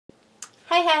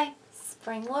Hey,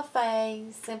 Spring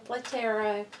LaFay, Simply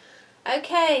Tarot.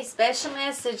 Okay, special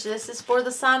message. This is for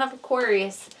the sign of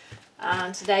Aquarius.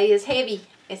 Today is heavy.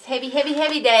 It's heavy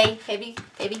day. Heavy.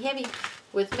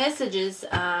 With messages.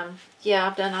 Yeah,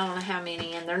 I've done I don't know how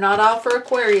many, and they're not all for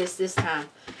Aquarius this time.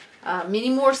 Many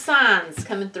more signs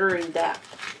coming through that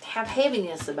have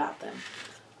heaviness about them.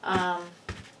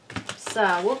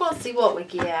 So, we're going to see what we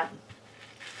get.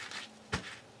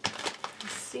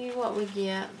 See what we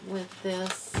get with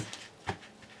this.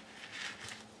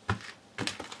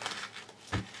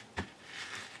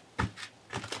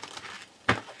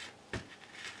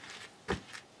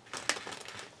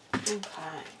 Okay.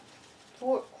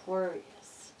 For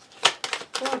Aquarius.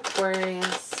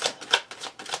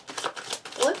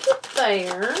 Look at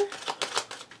there.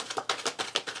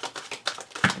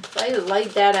 They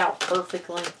laid that out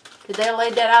perfectly. Could they have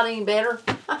laid that out any better?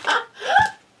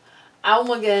 Oh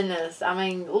my goodness. I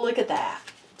mean, look at that.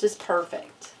 Just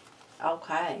perfect.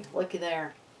 Okay. Looky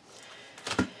there.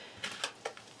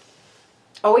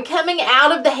 Are we coming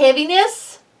out of the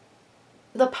heaviness?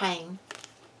 The pain.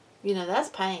 You know, that's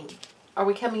pain. Are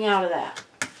we coming out of that?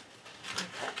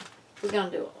 Okay. We're going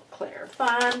to do a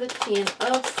clarifying the Ten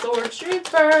of Swords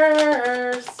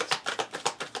reversed.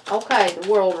 Okay. The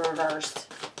World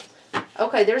reversed.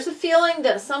 Okay. There's a feeling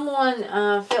that someone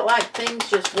felt like things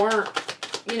just weren't,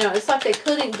 you know, it's like they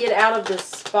couldn't get out of this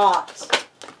spot.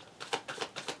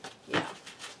 Yeah.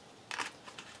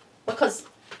 Because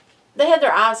they had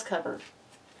their eyes covered.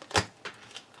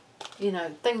 You know,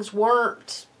 things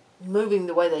weren't moving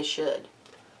the way they should.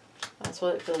 That's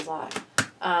what it feels like.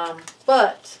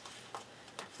 But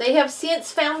they have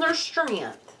since found their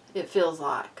strength, it feels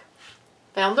like.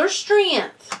 Found their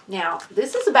strength. Now,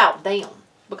 this is about them.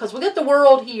 Because we got the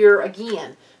World here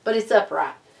again, but it's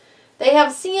upright. They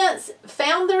have since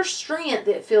found their strength,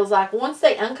 it feels like, once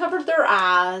they uncovered their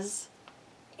eyes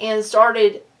and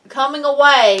started coming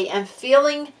away and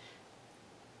feeling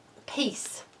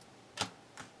peace.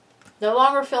 No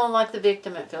longer feeling like the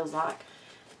victim, it feels like.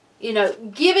 You know,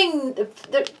 giving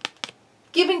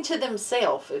to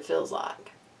themselves, it feels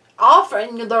like.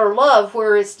 Offering their love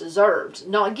where it's deserved.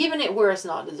 Not giving it where it's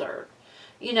not deserved.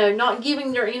 You know, not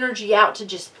giving their energy out to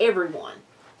just everyone.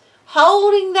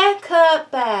 Holding that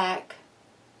cup back.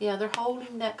 Yeah, they're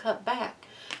holding that cup back.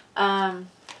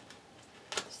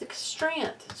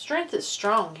 Strength. Strength is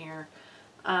strong here.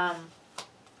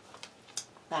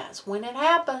 That's when it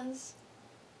happens.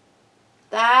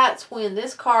 That's when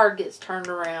this card gets turned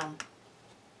around.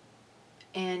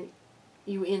 And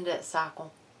you end that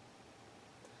cycle.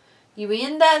 You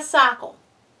end that cycle.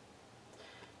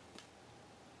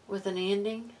 With an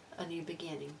ending, a new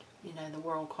beginning. You know, the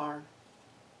World card.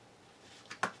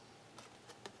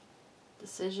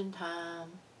 Decision time.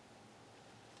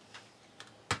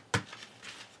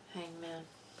 Hangman.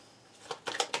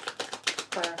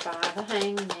 Clarify the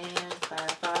Hangman.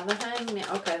 Clarify the Hangman.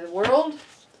 Okay, the World.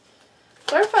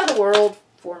 Clarify the World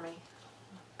for me.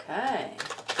 Okay.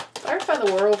 Clarify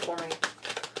the World for me.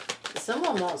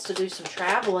 Someone wants to do some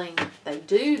traveling. They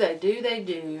do.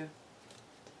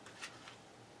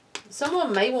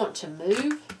 Someone may want to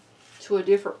move to a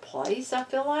different place, I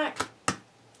feel like.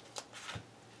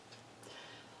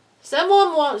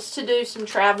 Someone wants to do some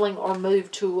traveling or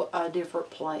move to a different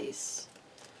place.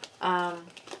 It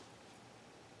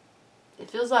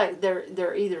feels like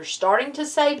they're either starting to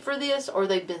save for this or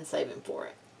they've been saving for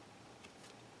it.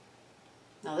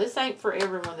 Now, this ain't for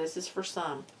everyone. This is for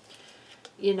some.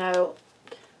 You know,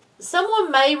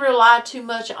 someone may rely too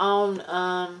much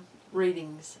on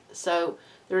readings. So,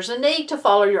 there's a need to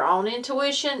follow your own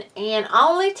intuition and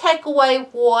only take away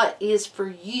what is for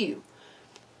you.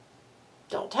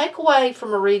 Don't take away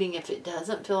from a reading if it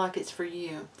doesn't feel like it's for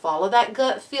you. Follow that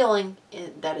gut feeling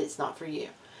that it's not for you.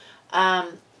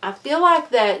 I feel like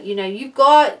that, you know, you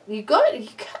got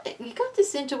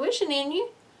this intuition in you.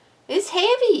 It's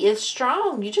heavy. It's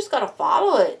strong. You just got to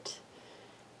follow it.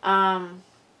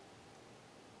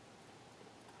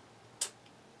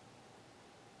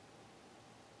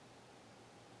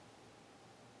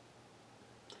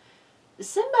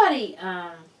 Somebody,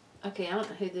 okay, I don't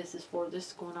know who this is for. This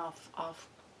is going off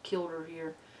kilter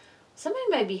here. Somebody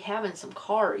may be having some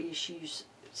car issues.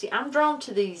 See, I'm drawn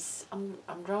to these. I'm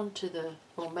drawn to the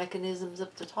little mechanisms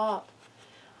up the top.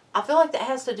 I feel like that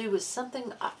has to do with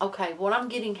something. Okay, what I'm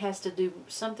getting has to do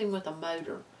something with a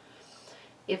motor.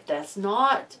 If that's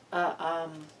not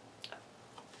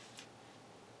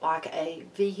like a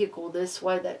vehicle this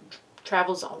way that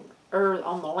travels on Earth,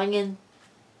 on the land,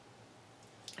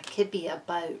 it could be a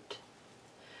boat.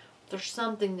 There's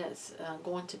something that's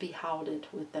going to be halted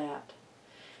with that.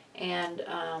 And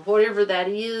whatever that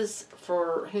is,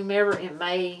 for whomever, it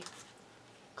may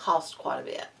cost quite a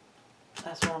bit.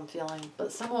 That's what I'm feeling.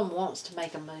 But someone wants to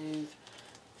make a move.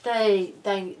 They're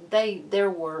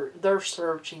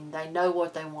searching. They know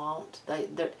what they want.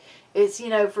 It's, you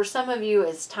know, for some of you,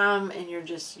 it's time, and you're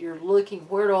looking,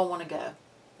 where do I want to go?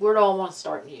 Where do I want to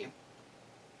start new?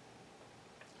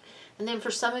 And then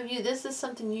for some of you, this is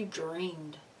something you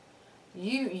dreamed.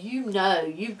 You know,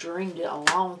 you've dreamed it a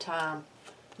long time.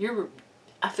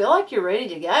 I feel like you're ready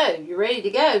to go. You're ready to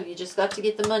go. You just got to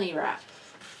get the money right.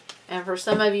 And for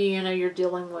some of you, you know, you're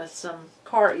dealing with some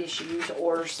car issues,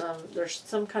 or there's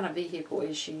some kind of vehicle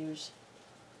issues.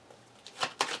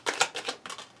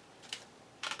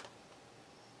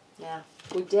 Yeah,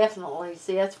 we definitely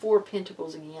see that's 4 of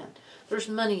Pentacles again. There's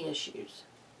money issues.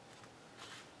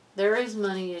 There is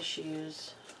money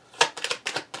issues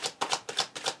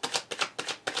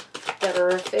that are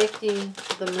affecting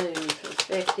the move,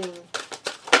 affecting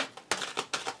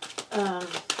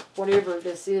whatever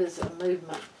this is, a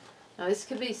movement. Now, this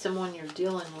could be someone you're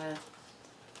dealing with.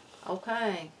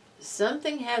 Okay.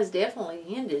 Something has definitely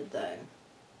ended, though.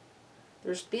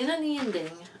 There's been an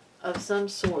ending of some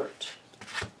sort.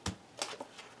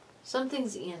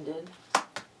 Something's ended.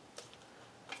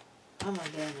 Oh, my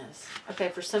goodness. Okay,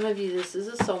 for some of you, this is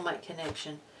a soulmate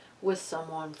connection with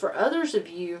someone. For others of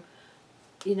you,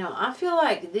 you know, I feel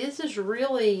like this is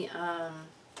really...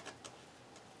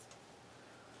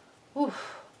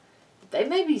 they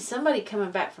may be somebody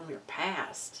coming back from your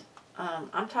past.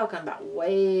 I'm talking about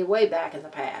way, way back in the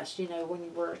past, you know, when you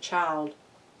were a child.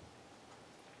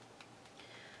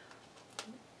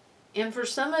 And for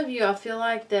some of you, I feel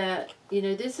like that, you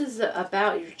know, this is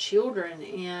about your children,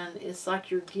 and it's like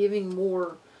you're giving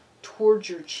more towards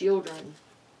your children.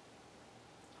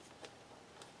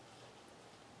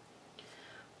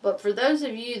 But for those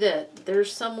of you that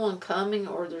there's someone coming,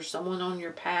 or there's someone on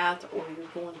your path, or you're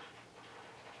going...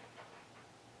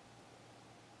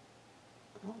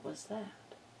 What was that?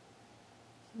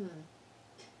 Okay.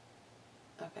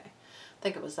 I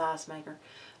think it was the ice maker.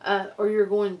 Or you're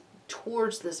going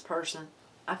towards this person.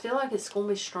 I feel like it's going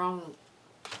to be strong.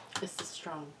 This is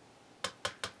strong.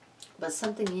 But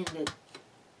something ended.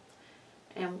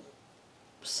 And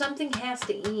something has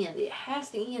to end. It has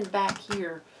to end back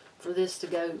here for this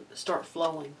to start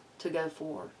flowing, to go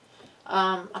forward.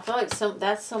 I feel like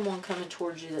that's someone coming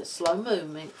towards you that's slow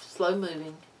moving.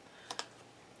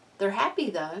 They're happy,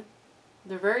 though.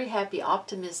 They're very happy,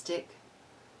 optimistic.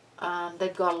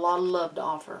 They've got a lot of love to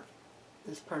offer.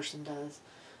 This person does.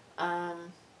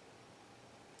 And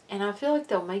I feel like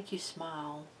they'll make you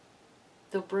smile.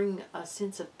 They'll bring a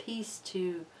sense of peace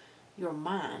to your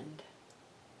mind.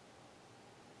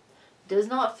 Does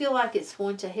not feel like it's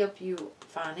going to help you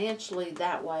financially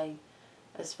that way,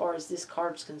 as far as this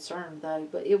card's concerned, though.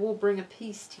 But it will bring a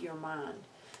peace to your mind.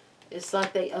 It's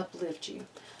like they uplift you.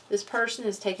 This person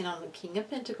is taking on the King of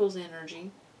Pentacles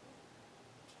energy.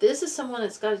 This is someone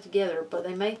that's got it together, but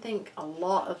they may think a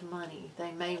lot of money.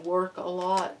 They may work a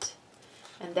lot,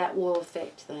 and that will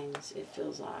affect things, it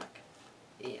feels like.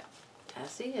 Yeah, I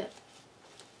see it.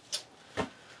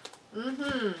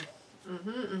 You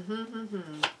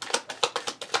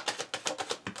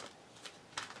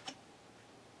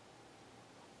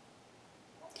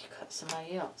got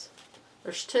somebody else.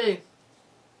 There's 2.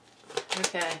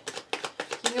 Okay.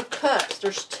 King of Cups.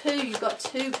 There's 2. You've got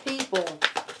 2 people.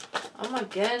 Oh my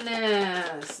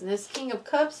goodness. And this King of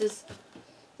Cups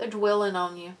they're dwelling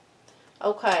on you.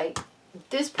 Okay.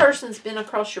 This person's been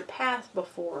across your path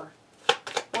before.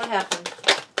 What happened?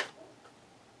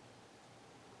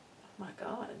 Oh my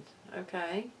God.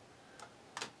 Okay.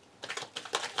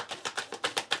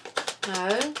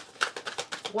 No.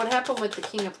 What happened with the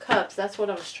King of Cups? That's what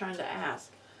I was trying to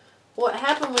ask. What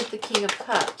happened with the King of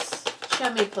Cups?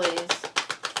 Show me, please.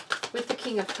 With the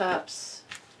King of Cups.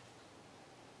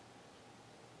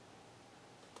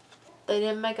 They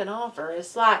didn't make an offer.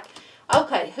 It's like,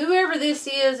 okay, whoever this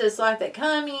is, it's like they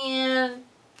come in,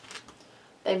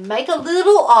 they make a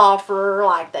little offer,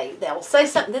 like they'll say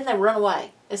something, then they run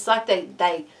away. It's like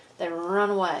they run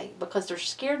away because they're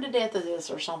scared to death of this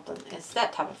or something. It's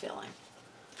that type of feeling.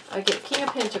 Okay, King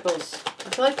of Pentacles. I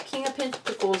feel like the King of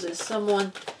Pentacles is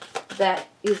someone that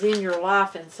is in your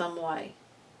life in some way.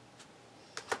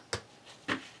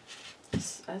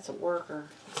 That's a worker.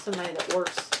 Somebody that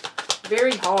works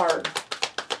very hard.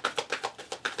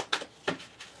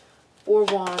 4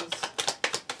 Wands.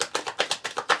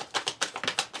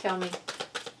 Tell me.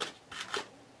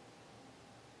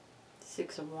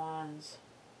 6 of Wands.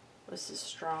 This is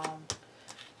strong.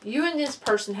 You and this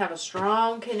person have a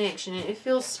strong connection. It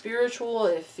feels spiritual.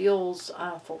 It feels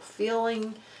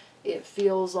fulfilling. It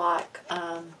feels like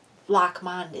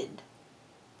like-minded.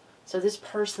 So this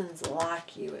person's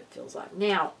like you, it feels like.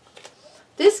 Now,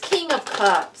 this King of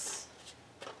Cups,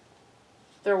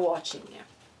 they're watching you.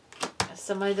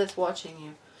 Somebody that's watching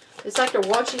you. It's like they're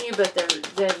watching you, but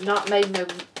they're not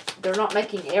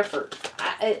making effort.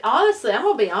 Honestly, I'm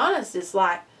gonna be honest. It's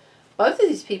like both of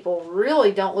these people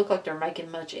really don't look like they're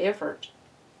making much effort.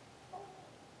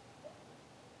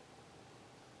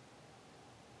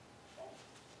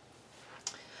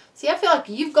 See, I feel like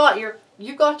you've got your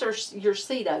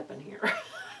seat open here.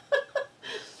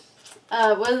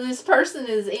 Whether this person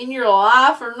is in your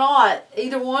life or not,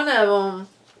 either one of them.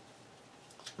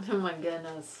 Oh my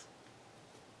goodness.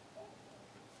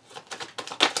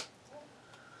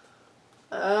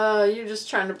 You're just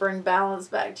trying to bring balance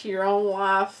back to your own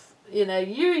life. You know,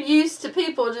 you're used to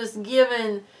people just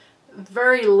giving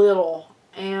very little.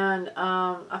 And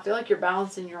I feel like you're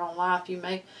balancing your own life. You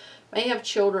may have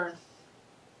children.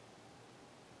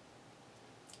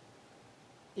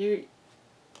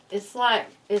 It's like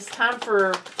it's time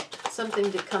for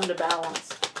something to come to balance.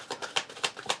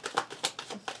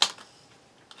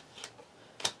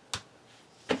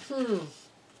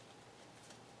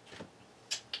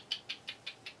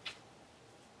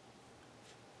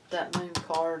 That moon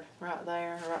card right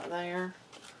there, right there.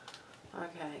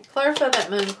 Okay, clarify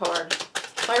that moon card.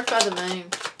 Clarify the moon.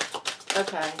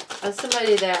 Okay, that's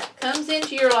somebody that comes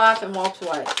into your life and walks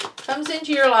away. Comes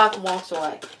into your life and walks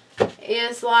away.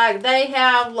 It's like they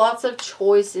have lots of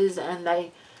choices, and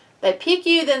they pick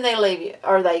you, then they leave you,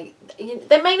 or they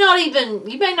may not even,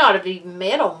 you may not have even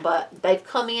met them, but they've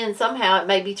come in somehow. It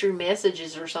may be through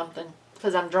messages or something,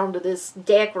 because I'm drawn to this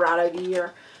deck right over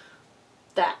here.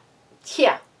 That,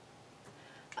 yeah.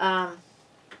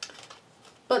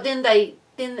 But then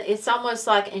it's almost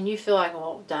like, and you feel like,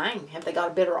 well, dang, have they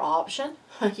got a better option?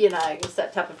 You know, it's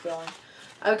that type of feeling.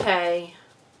 Okay.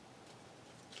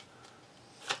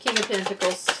 King of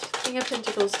Pentacles. King of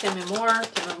Pentacles, tell me more,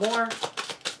 tell me more.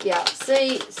 Yeah,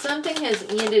 see, something has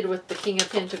ended with the King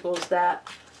of Pentacles that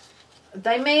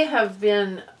they may have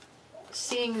been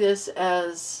seeing this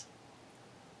as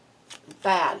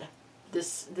bad,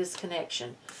 this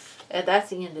connection. And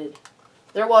that's ended.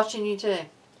 They're watching you too.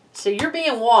 So you're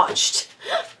being watched.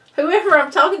 Whoever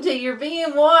I'm talking to, you're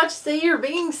being watched. See, you're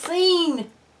being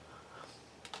seen.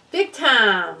 Big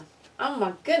time. Oh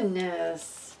my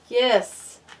goodness.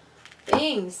 Yes.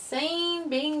 Being seen,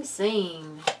 being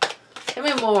seen. Tell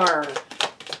me more.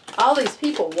 All these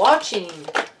people watching.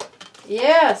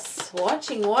 Yes.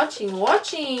 Watching, watching,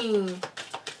 watching.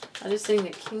 I just seen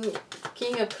the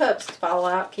King of Cups fall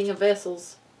out. King of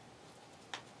Vessels.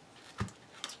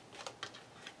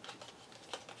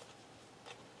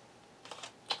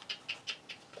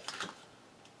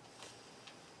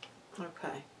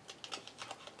 Okay.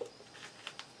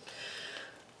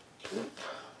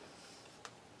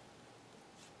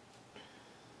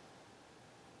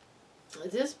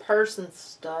 This person's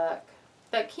stuck.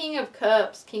 That King of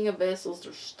Cups, King of Vessels,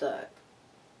 they're stuck.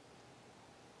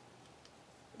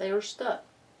 They were stuck.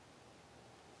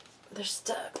 They're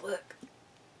stuck, look.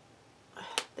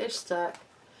 They're stuck.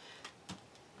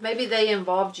 Maybe they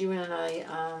involved you in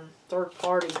a third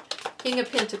party. King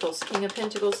of Pentacles, King of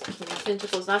Pentacles, King of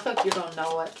Pentacles. And I thought you're going to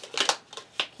know it.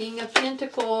 King of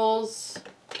Pentacles.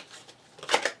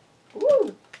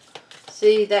 Woo!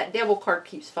 See, that Devil card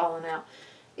keeps falling out.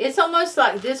 It's almost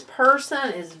like this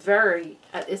person is very,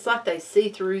 it's like they see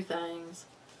through things.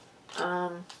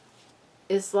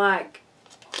 It's like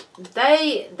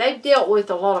they've dealt with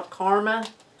a lot of karma.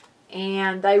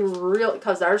 And they really,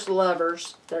 because there's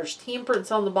Lovers, there's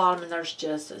Temperance on the bottom, and there's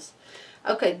Justice.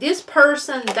 Okay, this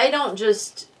person, they don't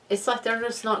just, it's like they're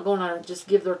just not going to just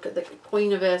give the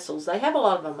Queen of Vessels. They have a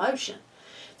lot of emotion.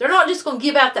 They're not just going to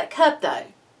give out that cup, though.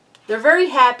 They're very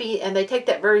happy, and they take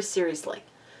that very seriously.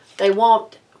 They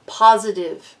want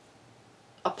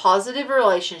a positive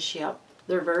relationship.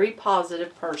 They're a very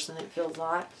positive person, it feels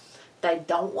like. They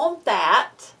don't want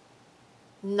that.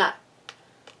 No.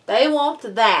 They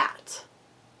want that.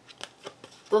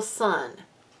 The Sun.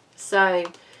 So,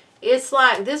 it's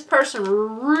like this person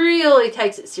really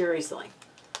takes it seriously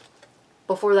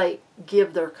before they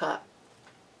give their cup.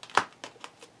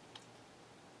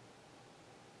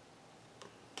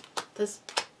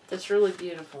 That's really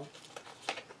beautiful.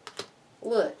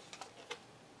 Look.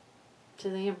 To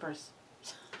the Empress.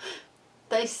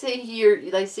 They see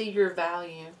your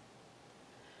value.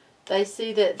 They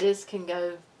see that this can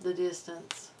go the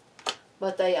distance.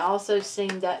 But they also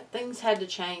seen that things had to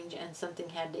change and something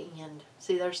had to end.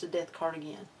 See, there's the Death card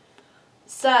again.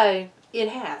 So, it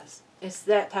has. It's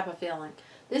that type of feeling.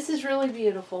 This is really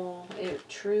beautiful. It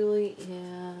truly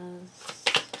is.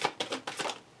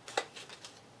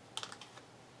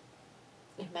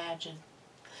 Imagine.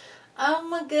 Oh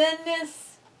my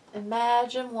goodness.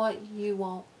 Imagine what you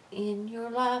want in your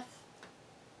life.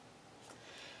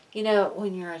 You know,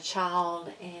 when you're a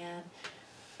child and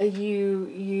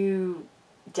you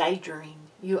daydream,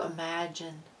 you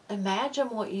imagine. Imagine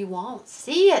what you want.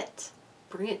 See it.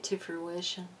 Bring it to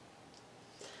fruition.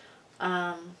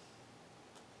 Yeah,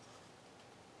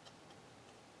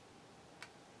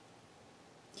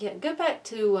 go back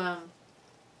to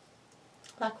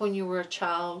like when you were a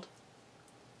child.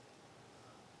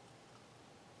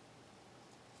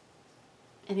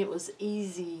 And it was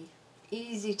easy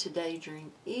to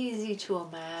daydream, easy to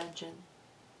imagine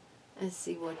and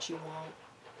see what you want.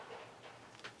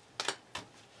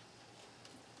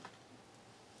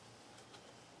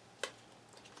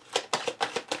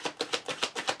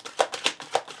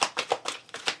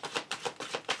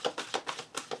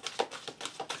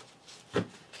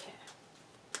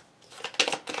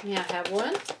 May I have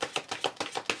one?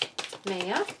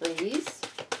 May I, please?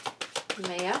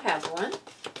 May I have one?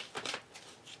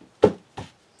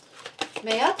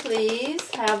 May I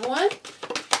please have one?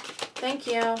 Thank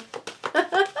you.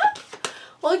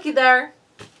 Looky there.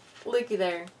 Looky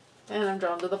there. And I'm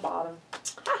drawn to the bottom.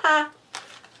 Haha.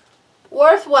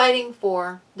 Worth waiting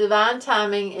for. Divine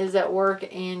timing is at work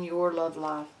in your love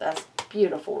life. That's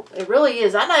beautiful. It really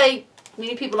is. I know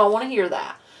many people don't want to hear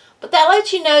that. But that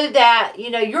lets you know that,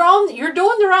 you know, you're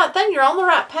doing the right thing. You're on the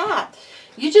right path.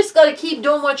 You just got to keep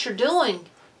doing what you're doing.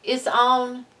 It's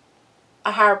on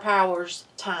a higher power's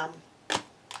time.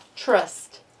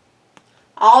 Trust.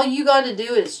 All you got to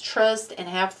do is trust and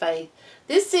have faith.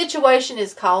 This situation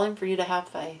is calling for you to have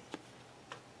faith.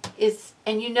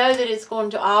 And you know that it's going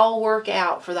to all work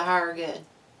out for the higher good.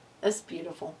 That's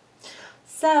beautiful.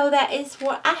 So that is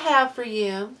what I have for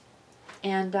you.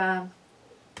 And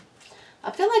I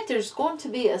feel like there's going to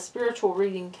be a spiritual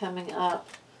reading coming up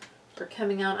or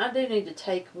coming on. I do need to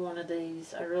take one of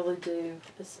these. I really do.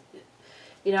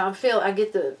 You know, I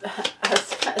get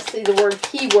I see the word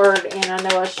keyword and I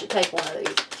know I should take one of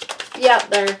these. Yep,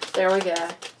 there we go.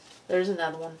 There's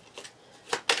another one.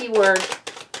 Keyword.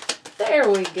 There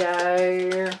we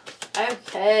go.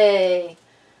 Okay.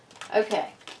 Okay.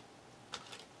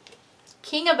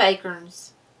 King of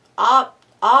Acorns.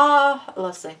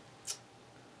 Let's see.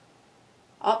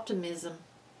 Optimism.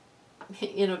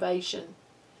 Innovation.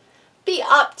 Be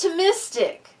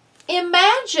optimistic.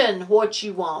 Imagine what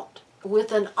you want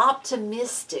with an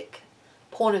optimistic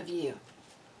point of view.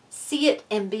 See it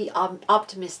and be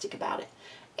optimistic about it.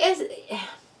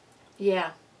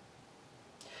 Yeah.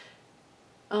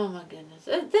 Oh my goodness.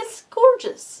 This is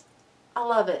gorgeous. I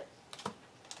love it.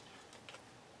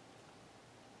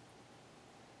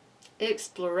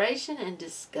 Exploration and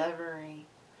discovery.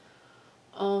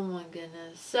 Oh my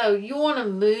goodness. So you want to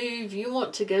move, you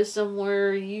want to go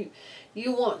somewhere, you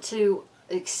want to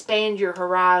expand your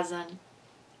horizon.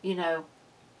 You know,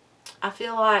 I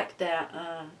feel like that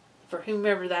for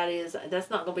whomever that is, that's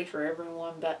not going to be for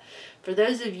everyone, but for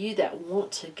those of you that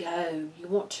want to go, you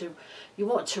want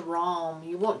to roam,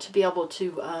 you want to be able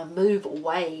to move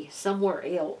away somewhere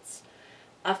else.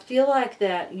 I feel like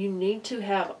that you need to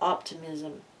have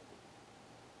optimism.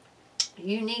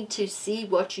 You need to see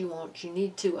what you want. You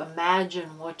need to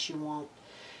imagine what you want.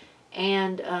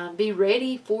 And be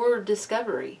ready for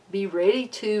discovery. Be ready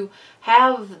to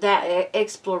have that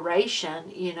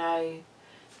exploration, you know.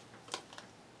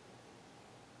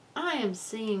 I am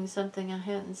seeing something I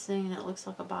hadn't seen. It looks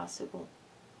like a bicycle.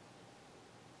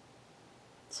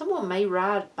 Someone may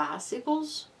ride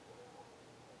bicycles.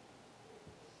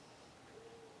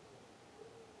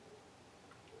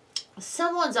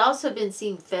 Someone's also been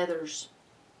seeing feathers.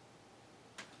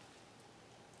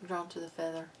 Drawn to the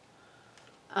feather.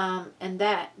 And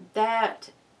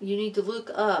that you need to look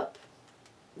up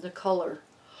the color.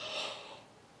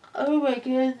 Oh my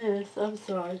goodness, I'm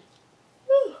sorry.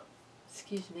 Whew.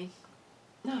 Excuse me.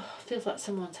 Oh, feels like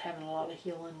someone's having a lot of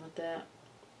healing with that.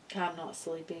 I'm not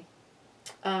sleepy.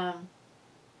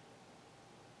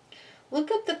 Look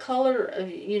up the color of,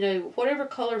 you know, whatever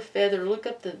color feather, look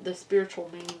up the spiritual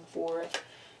meaning for it.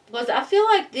 Because I feel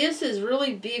like this is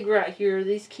really big right here,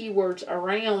 these keywords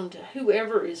around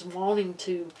whoever is wanting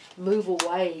to move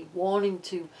away, wanting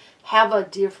to have a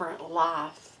different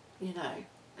life, you know.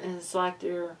 And it's like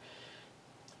there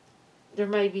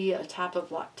may be a type of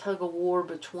like tug of war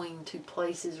between two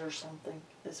places or something.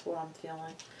 That's what I'm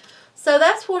feeling. So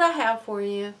that's what I have for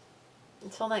you.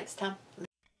 Until next time.